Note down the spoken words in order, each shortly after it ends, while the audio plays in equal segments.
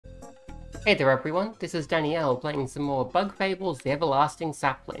Hey there everyone, this is Danielle playing some more Bug Fables The Everlasting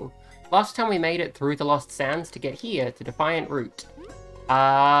Sapling. Last time we made it through the Lost Sands to get here to Defiant Root.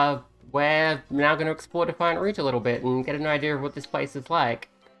 We're now going to explore Defiant Root a little bit and get an idea of what this place is like.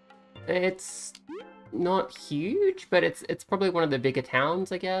 It's not huge, but it's probably one of the bigger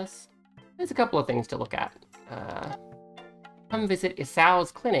towns, I guess. There's a couple of things to look at. Come visit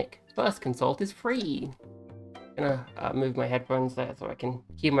Isau's clinic. First consult is free. Gonna move my headphones there so I can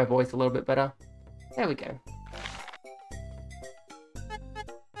hear my voice a little bit better. There we go.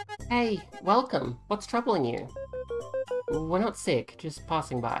 Hey, welcome. What's troubling you? We're not sick, just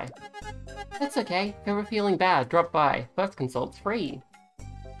passing by. That's okay. If you're feeling bad, drop by. First consult's free.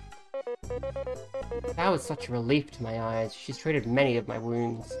 That was such a relief to my eyes. She's treated many of my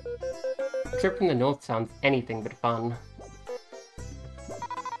wounds. A trip from the north sounds anything but fun.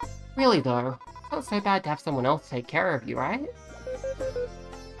 Really though, it's not so bad to have someone else take care of you, right?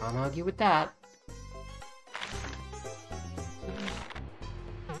 Can't argue with that.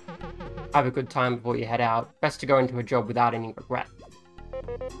 Have a good time before you head out. Best to go into a job without any regret.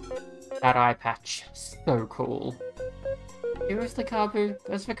 That eye patch, so cool. Seriously, Kabu?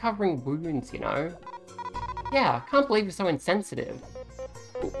 Those for covering wounds, you know? Yeah, can't believe you're so insensitive.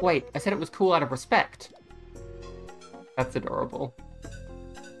 Wait, I said it was cool out of respect. That's adorable.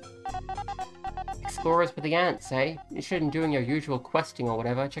 Explorers for the ants, eh? You shouldn't doing your usual questing or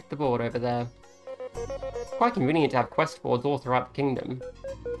whatever. Check the board over there. Quite convenient to have quest boards all throughout the kingdom.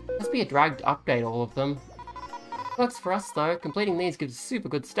 Must be a drag to update all of them. Works for us though, completing these gives super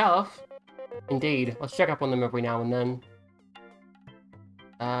good stuff. Indeed, let's check up on them every now and then.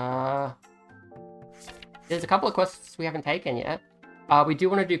 There's a couple of quests we haven't taken yet. We do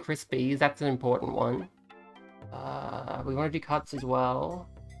want to do Crispies, that's an important one. We want to do cuts as well.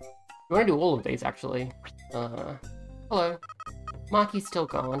 We want to do all of these, actually. Hello. Marky's still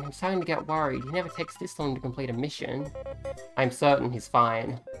gone. I'm starting to get worried. He never takes this long to complete a mission. I'm certain he's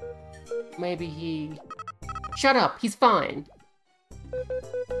fine. Maybe he... Shut up! He's fine!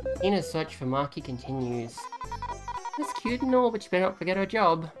 Ina's search for Marky continues. That's cute and all, but you better not forget her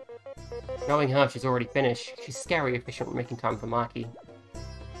job. Knowing her, she's already finished. She's scary efficient with making time for Marky.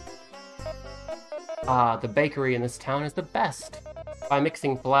 The bakery in this town is the best. By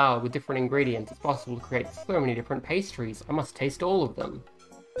mixing flour with different ingredients, it's possible to create so many different pastries. I must taste all of them.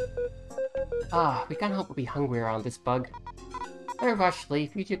 We can't help but be hungry around this bug. No rush,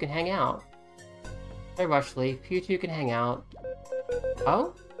 Leaf, you two can hang out. No rush, Leaf, you two can hang out.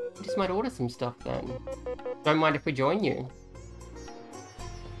 Oh? We just might order some stuff then. Don't mind if we join you.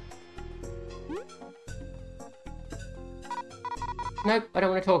 Nope, I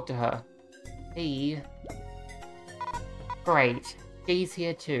don't want to talk to her. Hey. Great. She's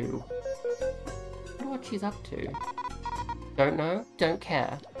here too. I wonder what she's up to. Don't know, don't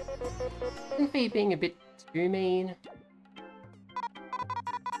care. Isn't Fee being a bit too mean?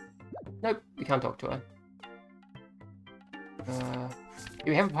 Nope, we can't talk to her.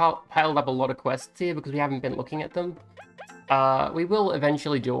 We haven't piled up a lot of quests here because we haven't been looking at them. We will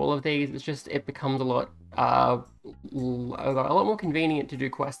eventually do all of these, it's just it becomes a lot more convenient to do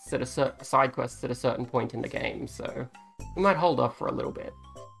quests at side quests at a certain point in the game, so we might hold off for a little bit.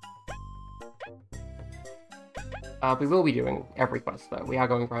 We will be doing every quest though, we are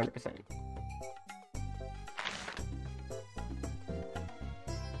going for 100%.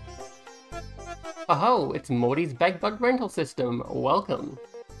 Oh, it's Morty's bedbug rental system, welcome.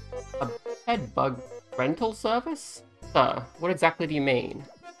 A bedbug rental service? Sir, what exactly do you mean?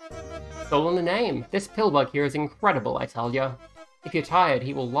 It's all in the name. This pillbug here is incredible, I tell ya. If you're tired,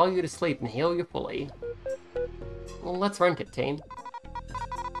 he will lull you to sleep and heal you fully. Well, let's rent it, team.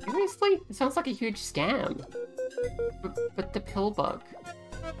 Seriously? It sounds like a huge scam. But the pillbug...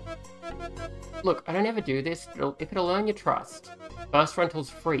 Look, I don't ever do this if it'll earn your trust. First rental's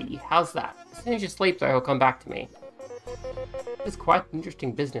free, how's that? As soon as you sleep though, he'll come back to me. It's quite an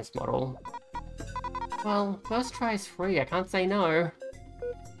interesting business model. Well, first try is free, I can't say no.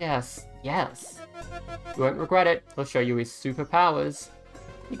 Yes, yes. You won't regret it, he'll show you his superpowers.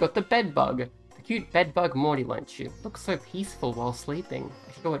 You got the bedbug. The cute bedbug Morty lent you. Looks so peaceful while sleeping.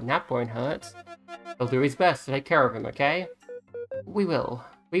 I sure a nap won't hurt. He'll do his best to take care of him, okay? We will.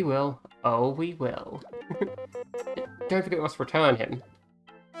 We will. Oh, we will. Don't forget we must return him.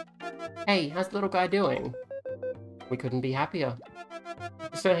 Hey, how's the little guy doing? We couldn't be happier.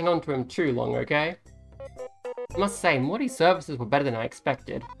 Just don't hang on to him too long, okay? I must say, Morty's services were better than I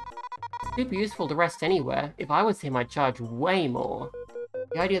expected. Super useful to rest anywhere. If I was him, I'd charge way more.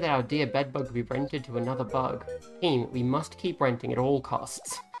 The idea that our dear bedbug could be rented to another bug. Team, we must keep renting at all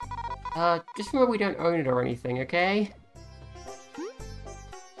costs. Just remember we don't own it or anything, okay?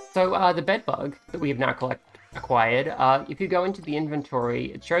 So, the bed bug that we have now acquired, if you go into the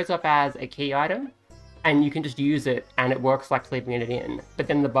inventory, it shows up as a key item, and you can just use it, and it works like sleeping it in, but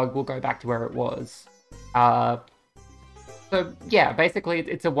then the bug will go back to where it was. So, yeah, basically,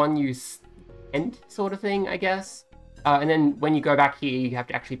 it's a one-use end sort of thing, I guess. And then when you go back here, you have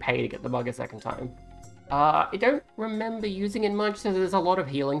to actually pay to get the bug a second time. I don't remember using it much, so there's a lot of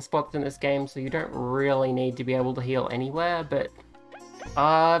healing spots in this game, so you don't really need to be able to heal anywhere, but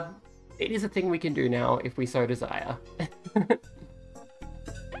it is a thing we can do now if we so desire.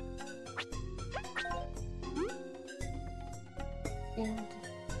 And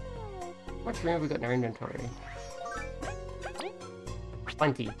how much room have we got in our inventory?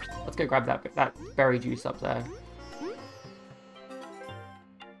 Plenty. Let's go grab that berry juice up there.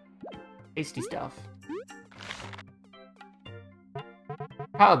 Tasty stuff.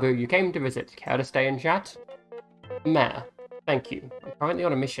 Caribou, you came to visit. Care to stay and chat? Meh. Thank you. I'm currently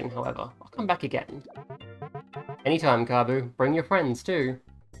on a mission, however. I'll come back again. Anytime, Caribou. Bring your friends, too.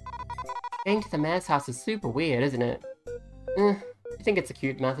 Getting to the mayor's house is super weird, isn't it? I think it's a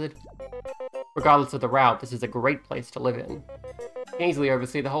cute method. Regardless of the route, this is a great place to live in. You can easily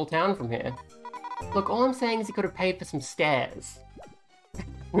oversee the whole town from here. Look, all I'm saying is you could have paid for some stairs.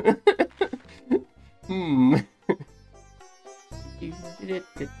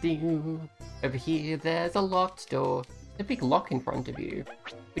 Over here, there's a locked door. There's a big lock in front of you.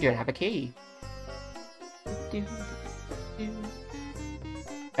 We don't have a key.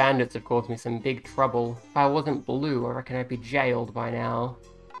 Bandits have caused me some big trouble. If I wasn't blue, I reckon I'd be jailed by now.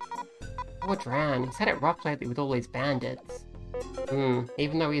 Poor Dran, he's had it rough lately with all these bandits.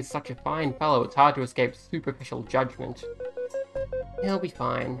 Even though he is such a fine fellow, it's hard to escape superficial judgment. He'll be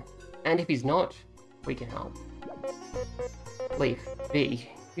fine. And if he's not, we can help. Leaf, V,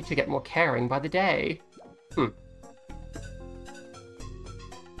 you two get more caring by the day.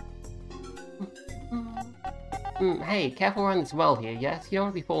 Hey, careful around this well here, yes? You don't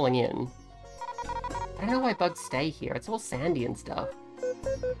want to be falling in. I don't know why bugs stay here, it's all sandy and stuff.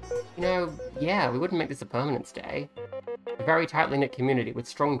 You know, yeah, we wouldn't make this a permanent stay. A very tightly knit community with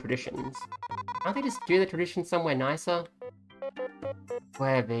strong traditions. Can't they just do the traditions somewhere nicer?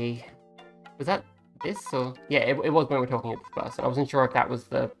 Where, V? Was that this, or...? Yeah, it was when we were talking to this person. I wasn't sure if that was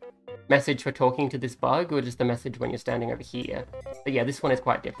the message for talking to this bug, or just the message when you're standing over here. But yeah, this one is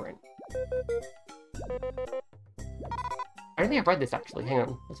quite different. I don't think I've read this, actually. Hang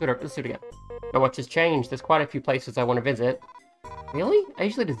on. Let's do it again. My watch has changed. There's quite a few places I want to visit. Really? I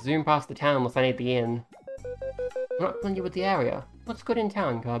usually just zoom past the town unless I need the inn. I'm not familiar with the area. What's good in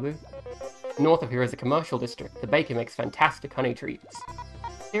town, Caribou? North of here is a commercial district. The baker makes fantastic honey treats.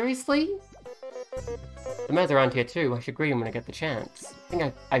 Seriously? The mayor's around here too. I should greet him when I get the chance. I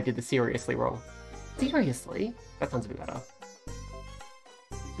think I did the seriously wrong. Seriously? That sounds a bit better.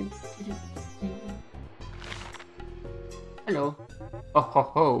 Hello. Oh ho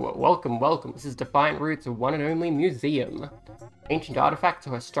ho, welcome, welcome. This is Defiant Roots' one and only museum. Ancient artifacts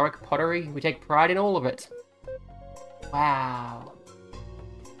or historic pottery, we take pride in all of it. Wow.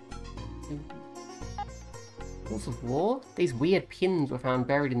 Tools of war? These weird pins were found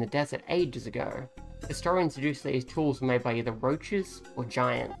buried in the desert ages ago. Historians deduce these tools were made by either roaches or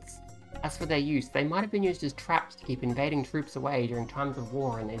giants. As for their use, they might have been used as traps to keep invading troops away during times of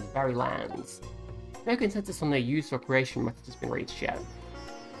war in these very lands. No consensus on their use or creation methods has been reached yet.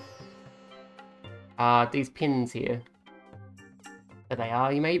 These pins here. There they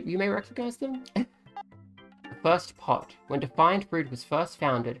are, you may recognize them? The first pot. When Defiant Brood was first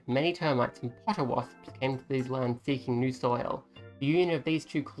founded, many termites and potter wasps came to these lands seeking new soil. The union of these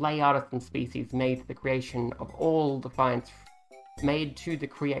two clay artisan species made the creation of all Defiant's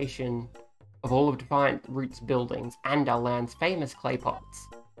of Defiant Root's buildings and our land's famous clay pots.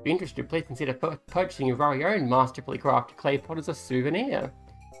 If you're interested, please consider purchasing your very own masterfully crafted clay pot as a souvenir.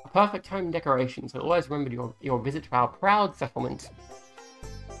 A perfect home decoration, so always remember your visit to our proud settlement.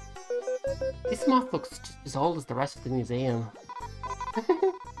 This moth looks just as old as the rest of the museum.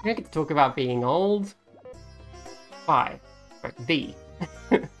 You don't get to talk about being old. Why? Right, V.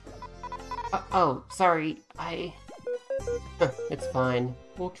 Oh, sorry, it's fine.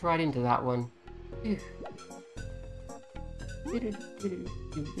 Walked right into that one.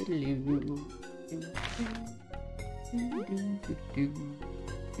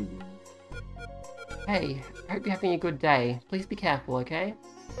 Hey, I hope you're having a good day. Please be careful, okay?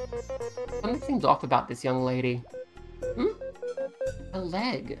 Something seems off about this young lady. A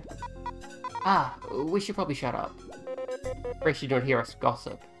leg. Ah, we should probably shut up. Afraid she don't hear us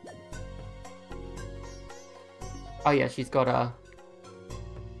gossip. Oh yeah, she's got a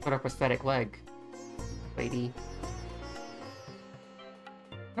prosthetic leg. Lady.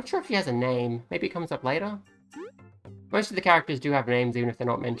 Not sure if he has a name. Maybe it comes up later? Most of the characters do have names, even if they're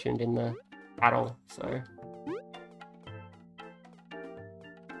not mentioned in the battle, so...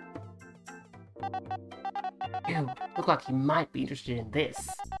 Ew, look like he might be interested in this.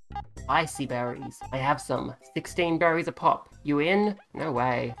 Spicy berries. I have some. 16 berries a pop. You in? No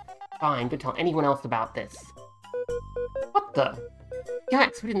way. Fine, don't tell anyone else about this. What the?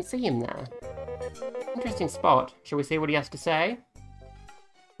 Yikes, we didn't see him there. Interesting spot. Shall we see what he has to say?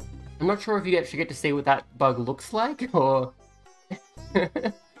 I'm not sure if you actually get to see what that bug looks like, or...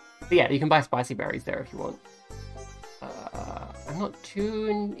 But yeah, you can buy spicy berries there if you want. I'm not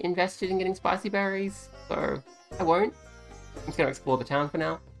too invested in getting spicy berries, so I won't. I'm just going to explore the town for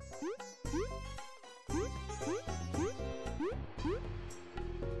now.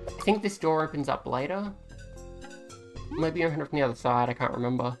 I think this door opens up later. Maybe open from the other side, I can't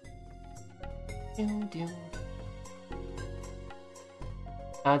remember.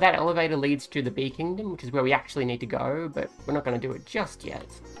 That elevator leads to the Bee Kingdom, which is where we actually need to go, but we're not going to do it just yet.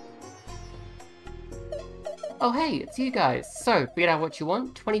 Oh hey, it's you guys. So, figured out what you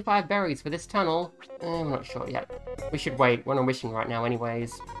want. 25 berries for this tunnel. I'm not sure yet. We should wait. We're not wishing right now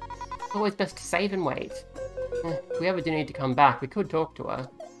anyways. It's always best to save and wait. If we ever do need to come back, we could talk to her.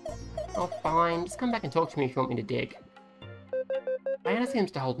 Oh fine, just come back and talk to me if you want me to dig. Diana seems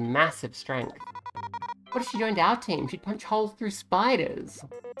to hold massive strength. What if she joined our team? She'd punch holes through spiders.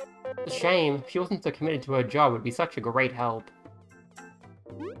 It's a shame. If she wasn't so committed to her job, it would be such a great help.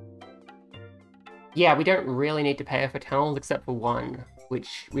 Yeah, we don't really need to pay her for tunnels except for one,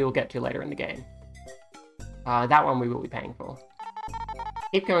 which we will get to later in the game. That one we will be paying for.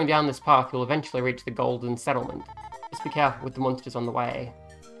 Keep going down this path, you'll eventually reach the Golden Settlement. Just be careful with the monsters on the way.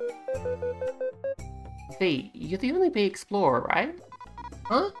 V, you're the only bee explorer, right?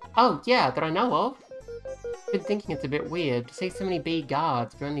 Huh? Oh, yeah, that I know of. I've been thinking it's a bit weird to see so many bee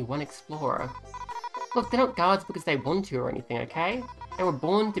guards but only one explorer. Look, they're not guards because they want to or anything, okay? They were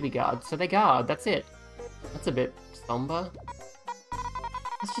born to be guards, so they guard, that's it. That's a bit somber.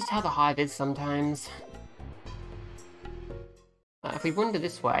 That's just how the hive is sometimes. If we wander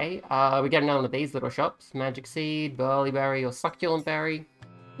this way, we get another one of these little shops. Magic Seed, Burly Berry, or Succulent Berry.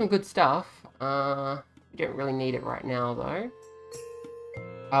 Some good stuff. We don't really need it right now, though.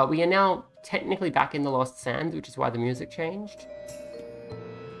 We are now technically back in the Lost Sands, which is why the music changed.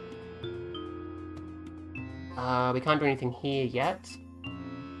 We can't do anything here yet.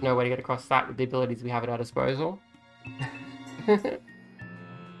 No way to get across that with the abilities we have at our disposal. Hey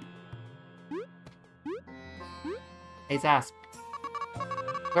Zasp.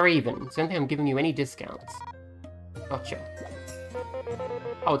 We're even, so I don't think I'm giving you any discounts. Gotcha.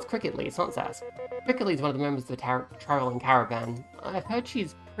 Oh, it's Cricketly, it's not Zasp. Cricketly is one of the members of the traveling caravan. I've heard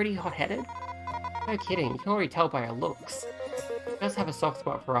she's pretty hot-headed. No kidding, you can already tell by her looks. She does have a soft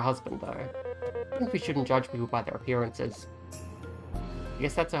spot for her husband, though. I think we shouldn't judge people by their appearances. I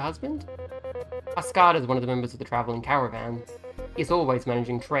guess that's her husband? Ascard is one of the members of the traveling caravan. He's always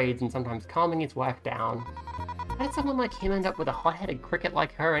managing trades and sometimes calming his wife down. How did someone like him end up with a hot-headed cricket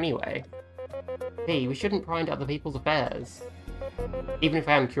like her anyway? Hey, we shouldn't pry into other people's affairs. Even if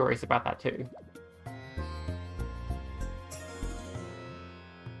I am curious about that too.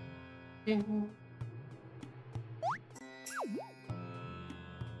 We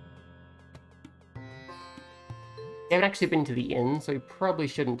haven't actually been to the inn, so we probably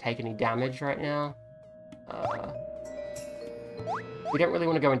shouldn't take any damage right now. We don't really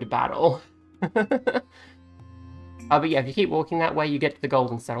want to go into battle. But yeah, if you keep walking that way, you get to the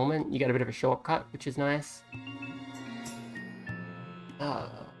Golden Settlement. You get a bit of a shortcut, which is nice.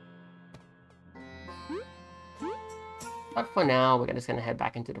 But for now, we're just going to head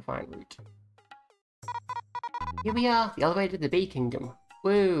back into Defiant Route. Here we are, the elevator to the Bee Kingdom.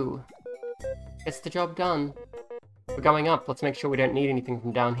 Woo! Gets the job done. We're going up, let's make sure we don't need anything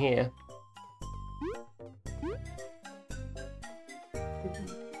from down here.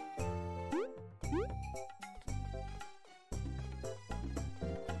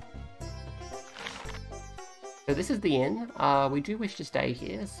 So this is the inn. We do wish to stay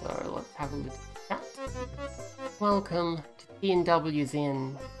here, so let's have a little chat. Welcome to P&W's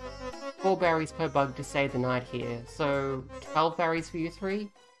Inn. 4 berries per bug to stay the night here, so 12 berries for you 3?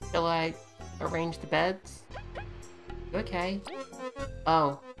 Shall I arrange the beds? Okay.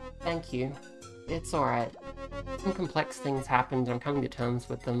 Oh, thank you. It's alright. Some complex things happened and I'm coming to terms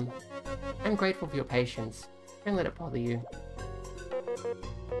with them. I'm grateful for your patience. Don't let it bother you.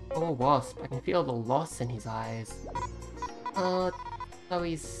 Poor Wasp, I can feel the loss in his eyes. So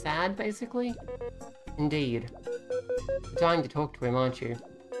he's sad, basically? Indeed. You're dying to talk to him, aren't you?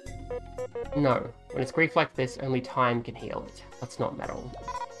 No. When it's grief like this, only time can heal it. Let's not meddle.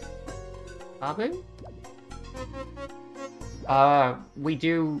 Abu? We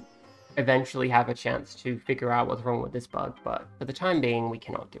do eventually have a chance to figure out what's wrong with this bug, but for the time being, we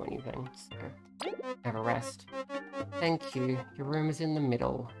cannot do anything, so have a rest. Thank you. Your room is in the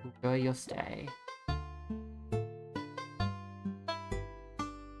middle. Enjoy your stay.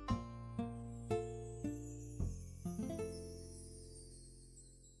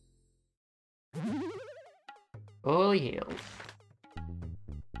 Fully healed.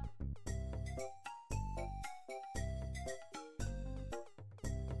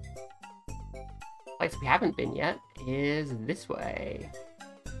 Place we haven't been yet is this way.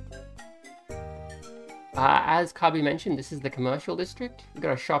 As Kabi mentioned, this is the commercial district. We've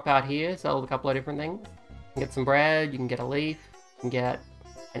got a shop out here, sell a couple of different things. You can get some bread, you can get a leaf, you can get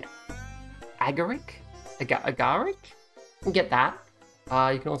an agaric? Agaric? You can get that.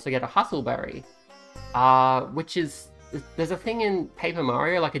 You can also get a hustleberry, which is... There's a thing in Paper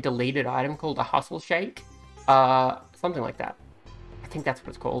Mario, like a deleted item called a hustle shake. Something like that. I think that's what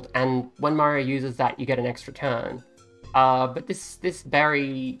it's called. And when Mario uses that, you get an extra turn. But this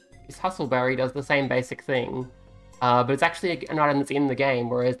hustleberry does the same basic thing. But it's actually an item that's in the game,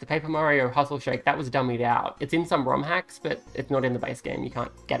 whereas the Paper Mario Hustle Shake, that was dummied out. It's in some ROM hacks, but it's not in the base game. You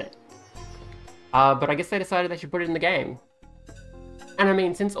can't get it. But I guess they decided they should put it in the game. And I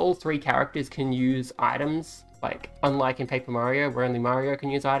mean, since all three characters can use items, like, unlike in Paper Mario, where only Mario can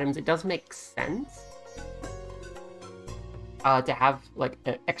use items, it does make sense to have, like,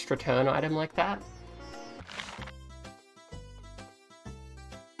 an extra turn item like that.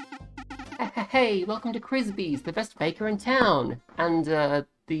 Hey, welcome to Crisby's, the best baker in town, and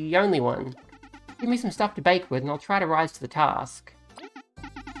the only one. Give me some stuff to bake with, and I'll try to rise to the task.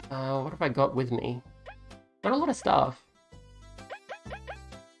 What have I got with me? Not a lot of stuff.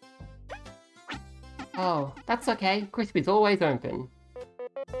 Oh, that's okay. Crisby's always open.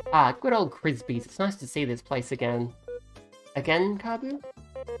 Ah, good old Crisby's. It's nice to see this place again. Again, Kabu?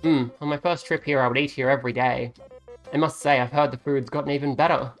 On my first trip here, I would eat here every day. I must say, I've heard the food's gotten even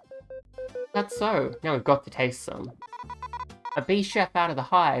better. That's so. Now we've got to taste some. A bee chef out of the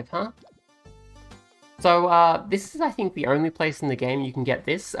hive, huh? So, this is, I think, the only place in the game you can get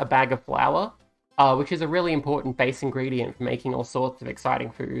this, a bag of flour, which is a really important base ingredient for making all sorts of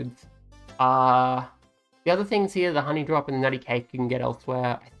exciting foods. The other things here, the honey drop and the nutty cake you can get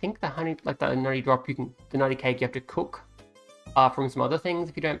elsewhere. I think the nutty drop the nutty cake you have to cook, from some other things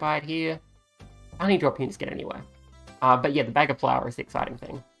if you don't buy it here. Honey drop you can just get anywhere. But yeah, the bag of flour is the exciting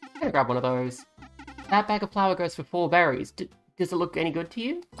thing. I'm gonna grab one of those. That bag of flour goes for 4 berries. Does it look any good to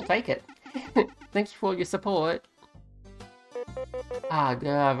you? I'll take it. Thanks for all your support. I've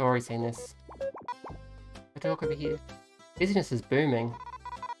already seen this. I talk over here. Business is booming.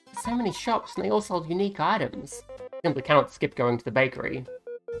 There's so many shops and they all sell unique items. Simply cannot skip going to the bakery.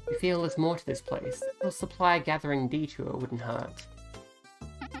 You feel there's more to this place. A little supply gathering detour wouldn't hurt.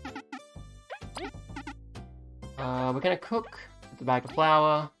 We're gonna cook with the bag of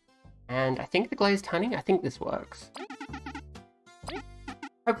flour. And I think the glazed honey, I think this works.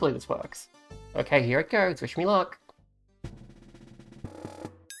 Hopefully this works. Okay, here it goes. Wish me luck.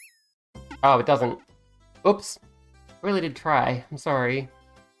 Oh, it doesn't. Oops. Really did try. I'm sorry.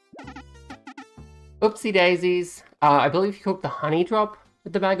 Oopsie daisies. I believe if you cook the honey drop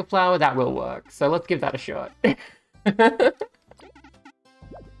with the bag of flour, that will work. So let's give that a shot.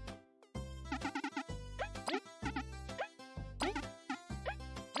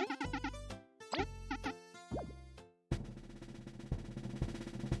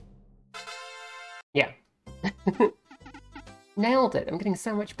 Yeah. Nailed it. I'm getting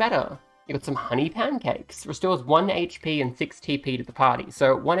so much better. You got some honey pancakes. Restores 1 HP and 6 TP to the party.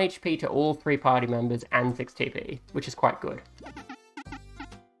 So 1 HP to all 3 party members and 6 TP, which is quite good.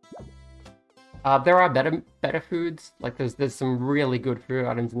 There are better foods. Like there's some really good food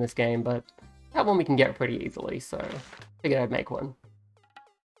items in this game, but that one we can get pretty easily, so figured I'd make one.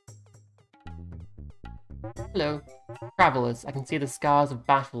 Hello. Travelers, I can see the scars of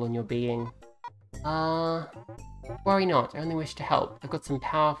battle in your being. Worry not, I only wish to help. I've got some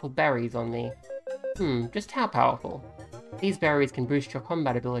powerful berries on me. Just how powerful? These berries can boost your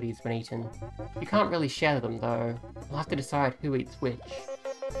combat abilities when eaten. You can't really share them though. You'll have to decide who eats which.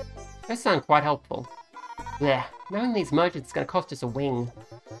 Those sound quite helpful. Blech, knowing these merchants is gonna cost us a wing.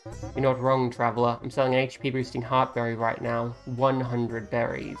 You're not wrong, Traveler. I'm selling an HP boosting heartberry right now. 100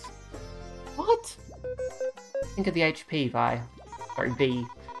 berries. What? Think of the HP, Vi. Sorry, V.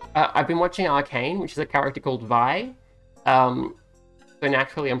 I've been watching Arcane, which is a character called Vi. So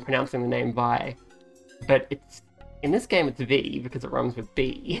naturally I'm pronouncing the name Vi. But it's in this game it's V because it rhymes with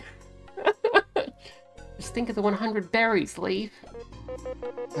B. Just think of the 100 berries, Leaf.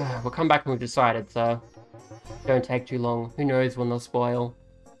 We'll come back when we've decided, so don't take too long. Who knows when they'll spoil.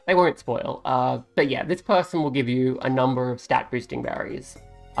 They won't spoil. But yeah, this person will give you a number of stat boosting berries.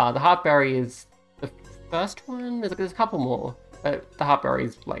 The heart berry is the first one. There's a couple more, but the heart berry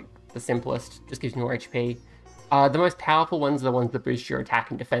is like the simplest. Just gives you more HP. The most powerful ones are the ones that boost your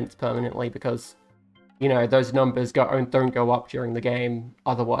attack and defense permanently because, you know, those numbers don't go up during the game.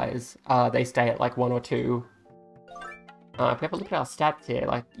 Otherwise, they stay at like 1 or 2. If we have a look at our stats here,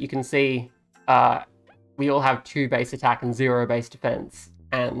 like you can see, we all have 2 base attack and 0 base defense,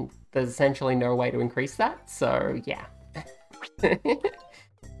 and there's essentially no way to increase that. So yeah.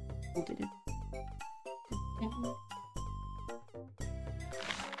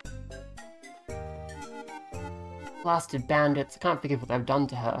 Blasted bandits, I can't forgive what they've done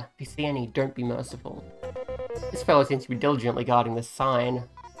to her. If you see any, don't be merciful. This fellow seems to be diligently guarding this sign.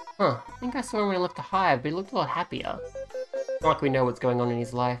 Huh, I think I saw him when I left the hive, but he looked a lot happier. Not like we know what's going on in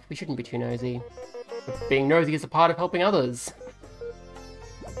his life, we shouldn't be too nosy. But being nosy is a part of helping others.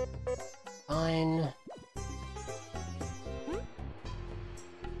 Fine.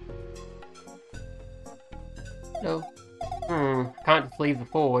 No. Can't just leave the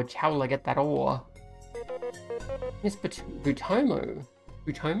forge, how will I get that ore? Miss Butomu?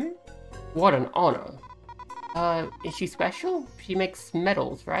 Butomu? What an honor. Is she special? She makes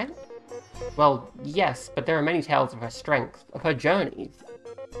medals, right? Well, yes, but there are many tales of her strength, of her journeys.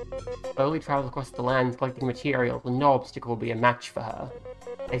 Slowly travels across the lands collecting materials, and no obstacle will be a match for her.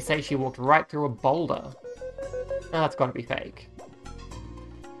 They say she walked right through a boulder. Now that's gotta be fake.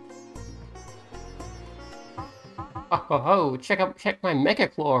 Oh ho ho, check my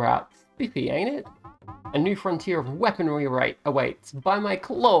Mecha Claw out. Spiffy, ain't it? A new frontier of weaponry awaits. By my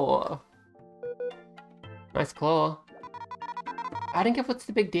claw! Nice claw. I don't get what's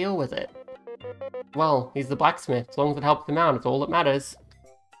the big deal with it. Well, he's the blacksmith. As long as it helps him out, it's all that matters.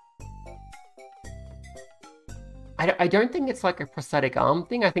 I don't think it's like a prosthetic arm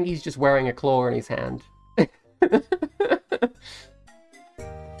thing. I think he's just wearing a claw in his hand. And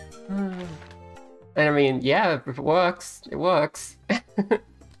I mean, yeah, if it works, it works.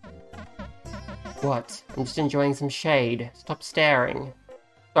 What? I'm just enjoying some shade. Stop staring.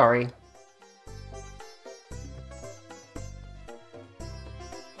 Sorry.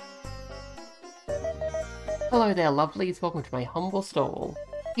 Hello there, lovelies. Welcome to my humble stall.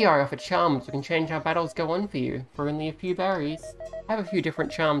 Here I offer charms that can change how battles go on for you, for only a few berries. I have a few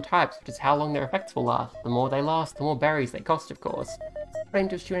different charm types, which is how long their effects will last. The more they last, the more berries they cost, of course. Would I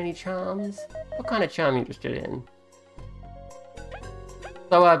interest you in any charms? What kind of charm are you interested in?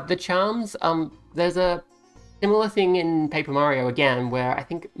 So, the charms, there's a similar thing in Paper Mario again, where I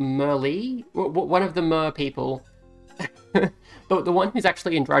think Merlee, one of the Mer people, the one who's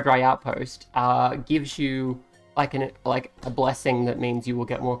actually in Dry Outpost, gives you like a blessing that means you will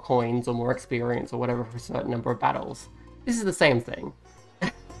get more coins or more experience or whatever for a certain number of battles. This is the same thing.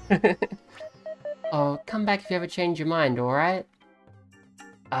 Oh, come back if you ever change your mind, alright?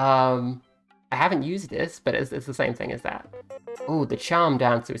 I haven't used this, but it's the same thing as that. Oh, the charm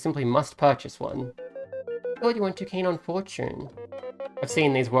dancer. We simply must purchase one. Thought you weren't too keen on fortune. I've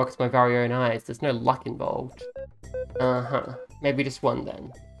seen these work with my very own eyes. There's no luck involved. Uh-huh. Maybe just one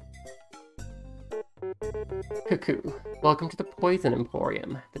then. Cuckoo. Welcome to the Poison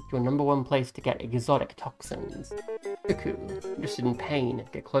Emporium. That's your #1 place to get exotic toxins. Cuckoo. Interested in pain.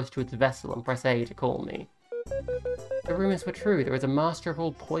 Get close to its vessel and press A to call me. The rumors were true. There is a master of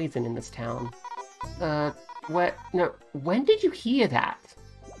all poison in this town. No, when did you hear that?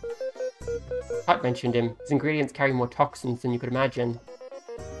 Hut mentioned him. His ingredients carry more toxins than you could imagine.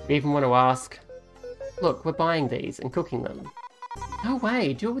 If you even want to ask... Look, we're buying these and cooking them. No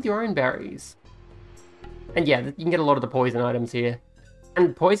way, do it with your own berries. And yeah, you can get a lot of the poison items here.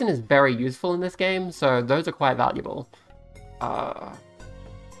 And poison is very useful in this game, so those are quite valuable. Have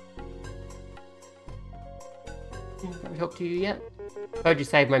we talked to you yet? Heard you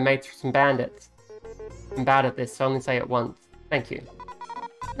saved my mates from some bandits. I'm bad at this, so only say it once. Thank you.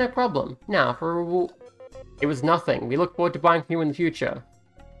 No problem. Now, for a reward... It was nothing. We look forward to buying from you in the future.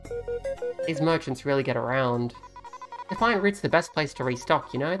 These merchants really get around. Defiant Root's the best place to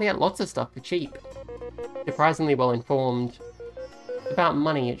restock, you know? They get lots of stuff for cheap. Surprisingly well informed. About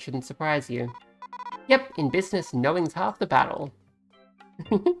money, it shouldn't surprise you. Yep, in business, knowing's half the battle.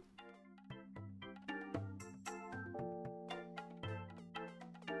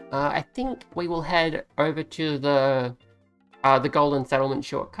 I think we will head over to the Golden Settlement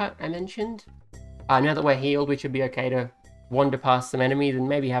shortcut I mentioned. Now that we're healed, we should be okay to wander past some enemies and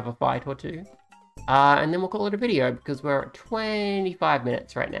maybe have a fight or two. And then we'll call it a video, because we're at 25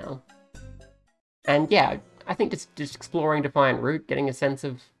 minutes right now. And yeah, I think just exploring Defiant Route, getting a sense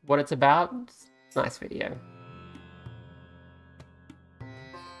of what it's about, it's a nice video.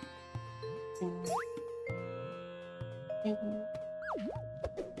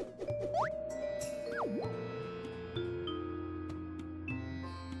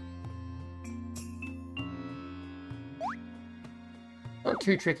 Not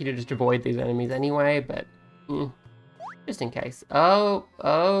too tricky to just avoid these enemies anyway, but just in case. Oh,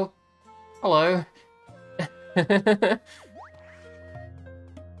 hello.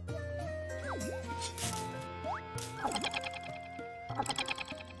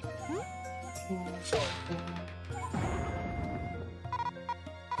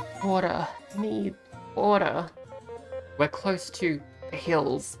 Water. Need water. We're close to the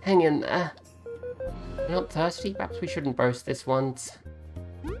hills. Hang in there. You're not thirsty? Perhaps we shouldn't boast this once.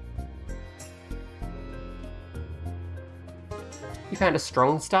 You found a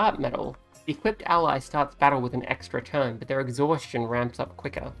strong start medal. The equipped ally starts battle with an extra turn, but their exhaustion ramps up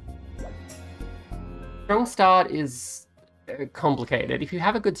quicker. Strong start is complicated. If you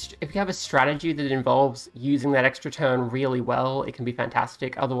have a strategy that involves using that extra turn really well, it can be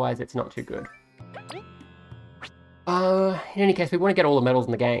fantastic. Otherwise, it's not too good. In any case, we want to get all the medals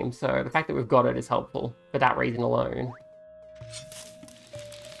in the game, so the fact that we've got it is helpful for that reason alone.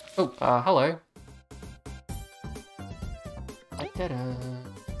 Oh, hello. Ta-da.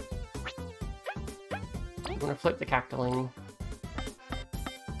 I'm gonna flip the cactuling.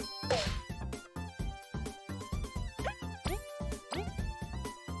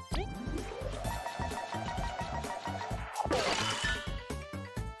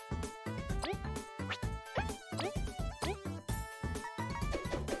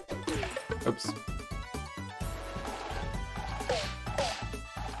 Oops.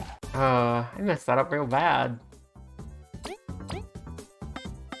 I messed that up real bad.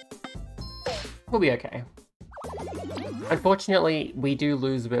 We'll be okay. Unfortunately, we do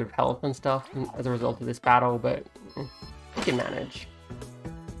lose a bit of health and stuff as a result of this battle, but we can manage.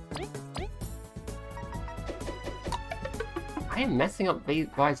 I am messing up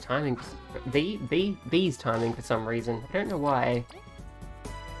Vi's timing. V's timing for some reason. I don't know why.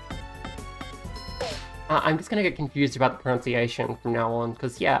 I'm just gonna get confused about the pronunciation from now on,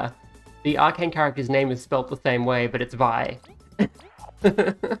 because yeah, the arcane character's name is spelt the same way, but it's Vi.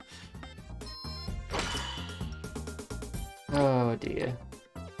 Oh dear.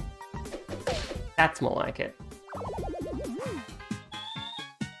 That's more like it.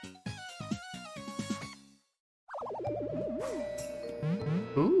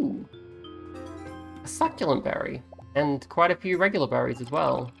 Ooh. A succulent berry. And quite a few regular berries as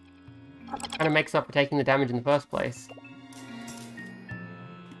well. Kind of makes up for taking the damage in the first place.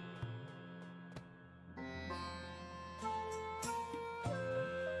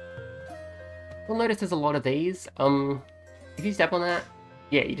 You'll notice there's a lot of these. If you step on that,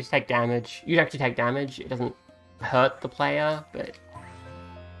 yeah, you just take damage. You actually take damage. It doesn't hurt the player, but...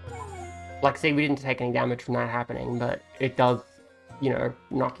 Like, see, we didn't take any damage from that happening, but it does, you know,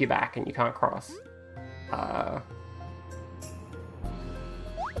 knock you back and you can't cross.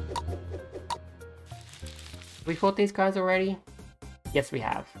 We fought these guys already? Yes, we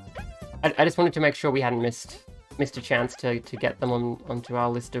have. I just wanted to make sure we hadn't missed a chance to get them onto our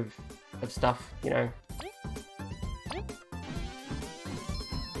list of stuff, you know.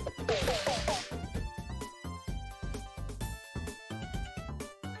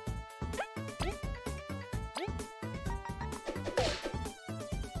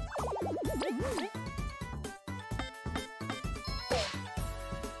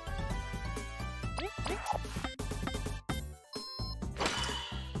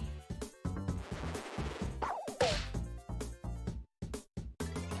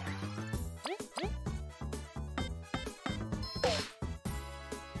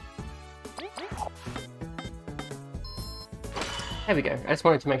 There we go. I just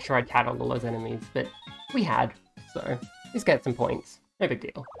wanted to make sure I'd tackled all those enemies, but we had, so let's get some points. No big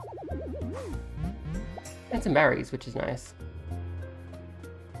deal. And some berries, which is nice.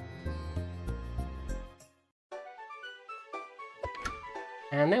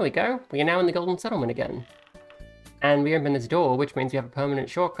 And there we go. We are now in the Golden Settlement again. And we open this door, which means we have a permanent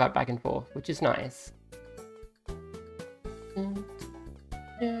shortcut back and forth, which is nice.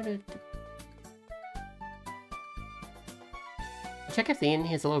 Check if the inn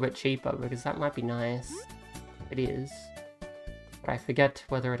here is a little bit cheaper, because that might be nice. It is. But I forget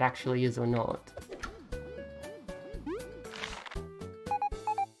whether it actually is or not.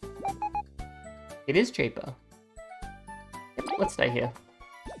 It is cheaper. Yep, let's stay here.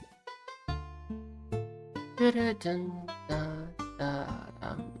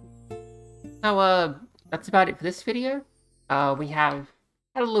 How that's about it for this video. We have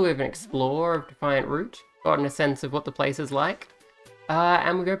had a little bit of an explore of Defiant Route, gotten a sense of what the place is like,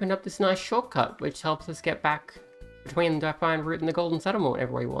 and we've opened up this nice shortcut, which helps us get back between the Defiant Route and the Golden Settlement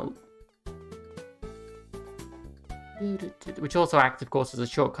whenever we want. Which also acts, of course, as a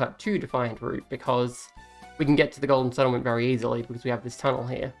shortcut to Defiant Route, because we can get to the Golden Settlement very easily because we have this tunnel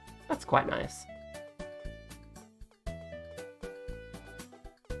here. That's quite nice.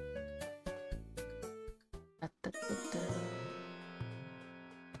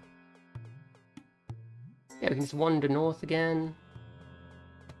 Yeah, we can just wander north again.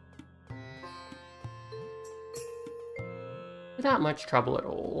 Without much trouble at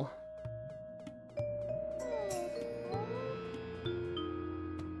all.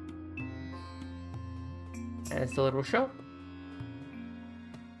 There's the little shop.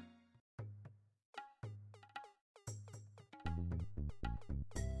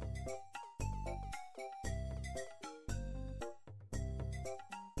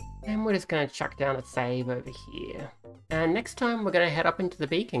 And we're just going to chuck down a save over here. And next time we're going to head up into the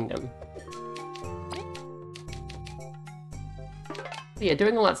Bee Kingdom. Yeah,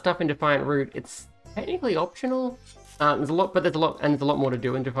 doing all that stuff in Defiant Route, it's technically optional. There's a lot more to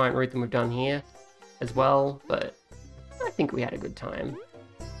do in Defiant Route than we've done here as well, but I think we had a good time.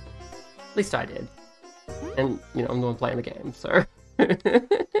 At least I did. And, you know, I'm the one playing the game, so...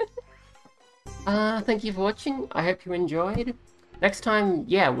 thank you for watching. I hope you enjoyed. Next time,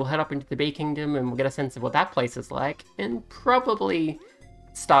 yeah, we'll head up into the Bee Kingdom and we'll get a sense of what that place is like, and probably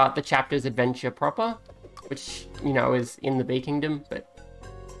start the chapter's adventure proper, which, you know, is in the Bee Kingdom, but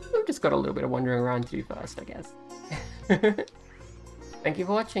we've just got a little bit of wandering around to do first, I guess. Thank you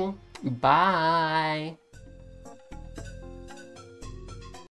for watching. Bye!